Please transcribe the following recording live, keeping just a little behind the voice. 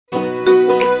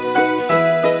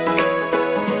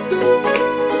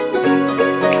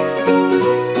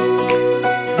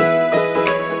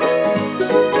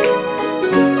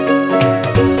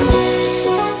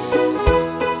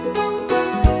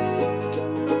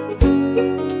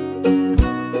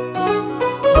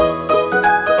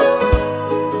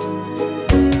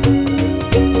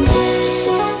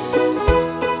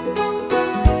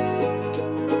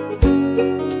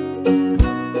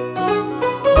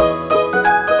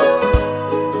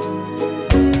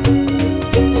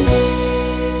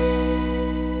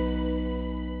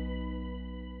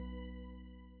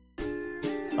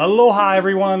Aloha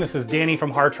everyone, this is Danny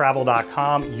from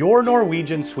HarTravel.com, your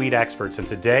Norwegian suite experts, and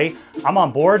today I'm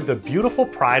on board the beautiful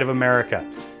Pride of America.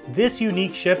 This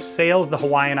unique ship sails the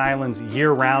Hawaiian Islands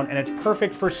year-round, and it's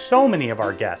perfect for so many of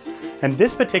our guests. And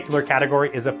this particular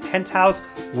category is a penthouse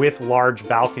with large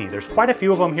balcony. There's quite a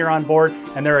few of them here on board,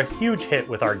 and they're a huge hit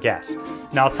with our guests.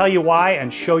 Now I'll tell you why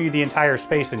and show you the entire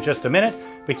space in just a minute,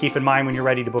 but keep in mind when you're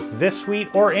ready to book this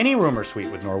suite or any room or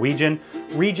suite with Norwegian,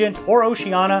 Regent, or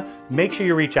Oceania, make sure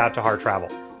you reach out to Heart Travel.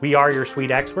 We are your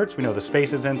suite experts. We know the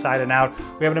spaces inside and out.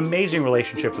 We have an amazing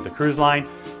relationship with the cruise line,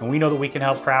 and we know that we can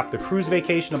help craft the cruise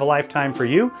vacation of a lifetime for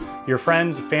you, your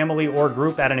friends, family, or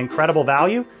group at an incredible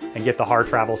value, and get the Heart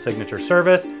Travel signature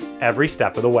service every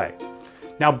step of the way.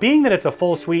 Now, being that it's a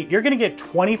full suite, you're gonna get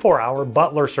 24-hour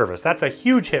butler service. That's a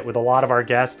huge hit with a lot of our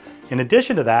guests. In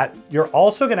addition to that, you're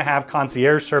also gonna have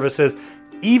concierge services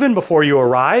even before you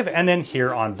arrive and then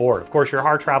here on board. Of course, your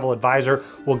Heart Travel advisor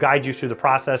will guide you through the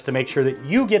process to make sure that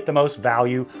you get the most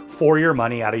value for your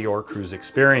money out of your cruise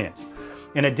experience.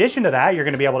 In addition to that, you're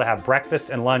gonna be able to have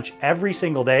breakfast and lunch every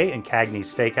single day in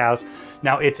Cagney's Steakhouse.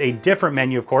 Now, it's a different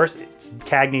menu, of course. It's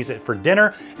Cagney's for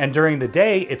dinner, and during the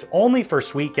day, it's only for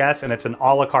suite guests, and it's an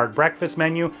a la carte breakfast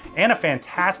menu and a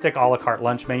fantastic a la carte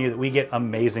lunch menu that we get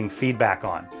amazing feedback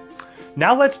on.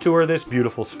 Now let's tour this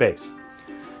beautiful space.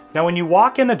 Now, when you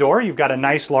walk in the door, you've got a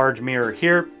nice large mirror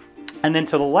here, and then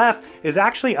to the left is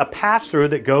actually a pass-through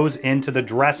that goes into the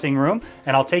dressing room,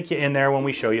 and I'll take you in there when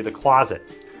we show you the closet.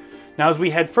 Now, as we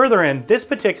head further in, this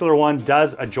particular one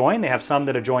does adjoin. They have some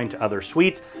that adjoin to other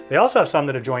suites. They also have some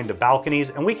that adjoin to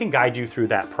balconies, and we can guide you through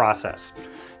that process.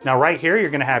 Now, right here, you're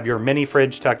gonna have your mini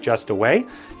fridge tucked just away.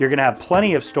 You're gonna have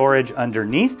plenty of storage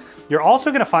underneath. You're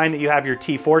also gonna find that you have your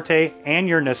tea forte and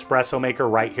your Nespresso maker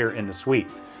right here in the suite.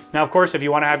 Now, of course, if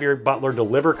you want to have your butler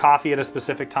deliver coffee at a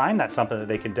specific time, that's something that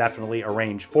they can definitely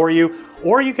arrange for you,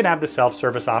 or you can have the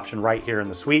self-service option right here in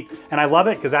the suite. And I love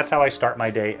it because that's how I start my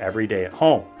day every day at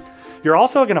home. You're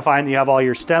also going to find that you have all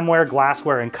your stemware,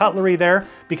 glassware, and cutlery there,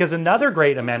 because another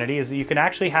great amenity is that you can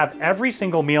actually have every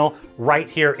single meal right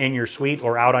here in your suite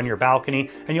or out on your balcony,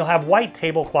 and you'll have white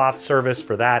tablecloth service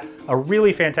for that, a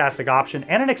really fantastic option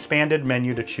and an expanded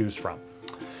menu to choose from.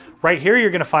 Right here, you're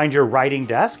gonna find your writing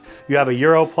desk. You have a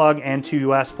Euro plug and 2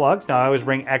 US plugs. Now, I always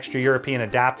bring extra European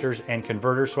adapters and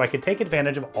converters so I can take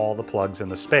advantage of all the plugs in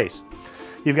the space.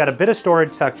 You've got a bit of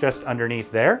storage tucked just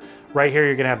underneath there. Right here,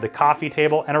 you're gonna have the coffee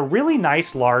table and a really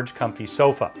nice, large, comfy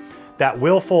sofa. That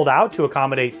will fold out to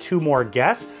accommodate 2 more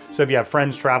guests. So if you have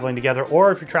friends traveling together,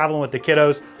 or if you're traveling with the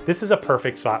kiddos, this is a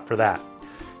perfect spot for that.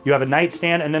 You have a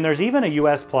nightstand, and then there's even a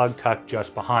US plug tucked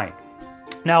just behind.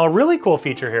 Now, a really cool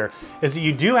feature here is that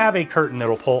you do have a curtain that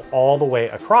will pull all the way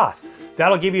across.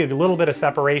 That'll give you a little bit of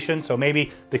separation, so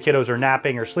maybe the kiddos are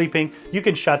napping or sleeping, you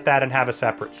can shut that and have a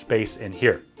separate space in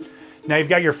here. Now, you've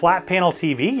got your flat panel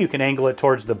TV. You can angle it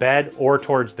towards the bed or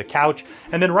towards the couch.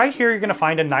 And then right here, you're gonna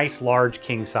find a nice large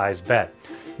king-size bed.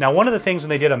 Now, one of the things when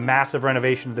they did a massive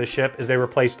renovation of this ship is they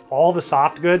replaced all the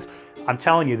soft goods. I'm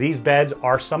telling you, these beds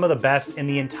are some of the best in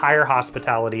the entire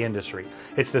hospitality industry.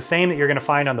 It's the same that you're gonna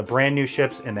find on the brand new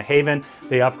ships in the Haven.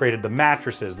 They upgraded the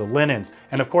mattresses, the linens,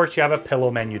 and of course you have a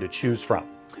pillow menu to choose from.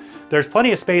 There's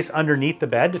plenty of space underneath the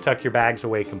bed to tuck your bags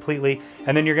away completely,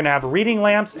 and then you're gonna have reading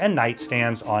lamps and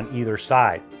nightstands on either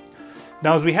side.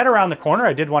 Now, as we head around the corner,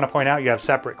 I did want to point out you have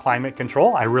separate climate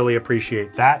control. I really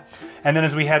appreciate that. And then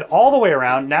as we head all the way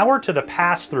around, now we're to the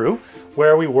pass-through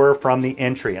where we were from the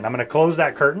entry. And I'm going to close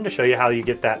that curtain to show you how you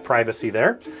get that privacy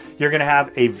there. You're going to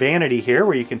have a vanity here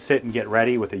where you can sit and get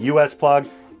ready with a US plug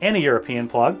and a European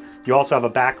plug. You also have a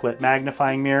backlit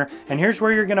magnifying mirror. And here's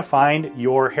where you're going to find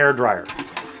your hairdryer.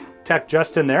 Tucked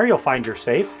just in there, you'll find your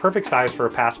safe, perfect size for a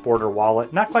passport or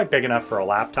wallet, not quite big enough for a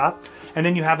laptop. And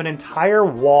then you have an entire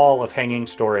wall of hanging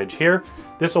storage here.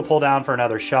 This will pull down for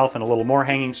another shelf and a little more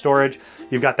hanging storage.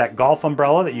 You've got that golf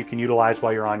umbrella that you can utilize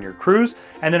while you're on your cruise.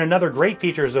 And then another great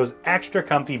feature is those extra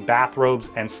comfy bathrobes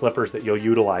and slippers that you'll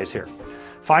utilize here.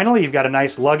 Finally, you've got a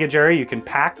nice luggage area you can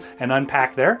pack and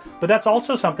unpack there, but that's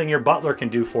also something your butler can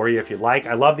do for you if you'd like.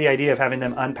 I love the idea of having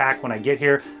them unpack when I get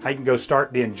here. I can go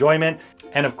start the enjoyment.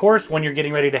 And of course, when you're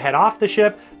getting ready to head off the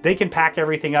ship, they can pack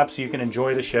everything up so you can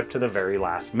enjoy the ship to the very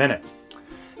last minute.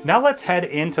 Now let's head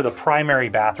into the primary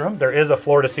bathroom. There is a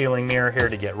floor-to-ceiling mirror here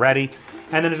to get ready.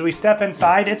 And then as we step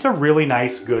inside, it's a really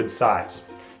nice, good size.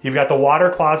 You've got the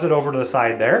water closet over to the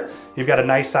side there. You've got a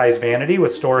nice size vanity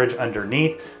with storage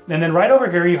underneath. And then right over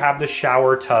here, you have the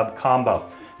shower tub combo.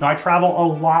 Now, I travel a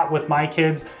lot with my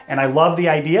kids, and I love the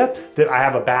idea that I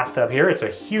have a bathtub here. It's a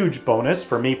huge bonus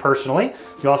for me personally.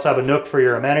 You also have a nook for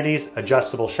your amenities,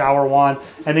 adjustable shower wand,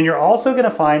 and then you're also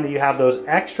gonna find that you have those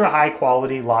extra high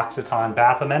quality L'Occitane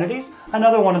bath amenities,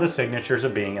 another one of the signatures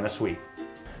of being in a suite.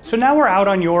 So now we're out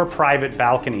on your private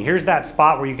balcony. Here's that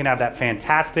spot where you can have that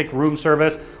fantastic room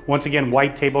service. Once again,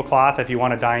 white tablecloth if you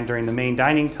want to dine during the main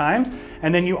dining times.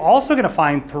 And then you're also going to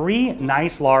find 3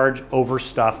 nice large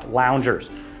overstuffed loungers.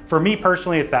 For me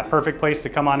personally, it's that perfect place to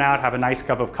come on out, have a nice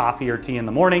cup of coffee or tea in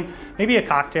the morning, maybe a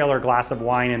cocktail or glass of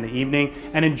wine in the evening,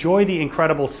 and enjoy the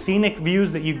incredible scenic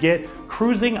views that you get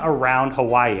cruising around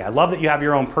Hawaii. I love that you have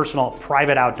your own personal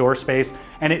private outdoor space,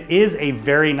 and it is a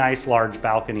very nice large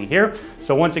balcony here.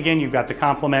 So once again, you've got the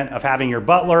complement of having your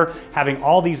butler, having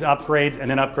all these upgrades, and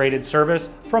then upgraded service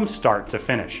from start to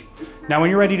finish. Now, when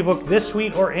you're ready to book this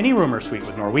suite or any room or suite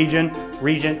with Norwegian,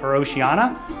 Regent, or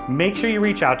Oceania, make sure you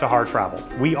reach out to Har Travel.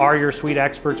 We are your suite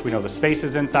experts. We know the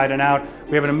spaces inside and out.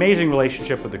 We have an amazing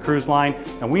relationship with the cruise line,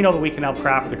 and we know that we can help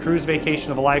craft the cruise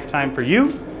vacation of a lifetime for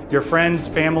you, your friends,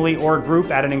 family, or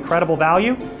group at an incredible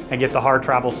value, and get the Har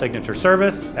Travel signature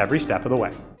service every step of the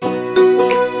way.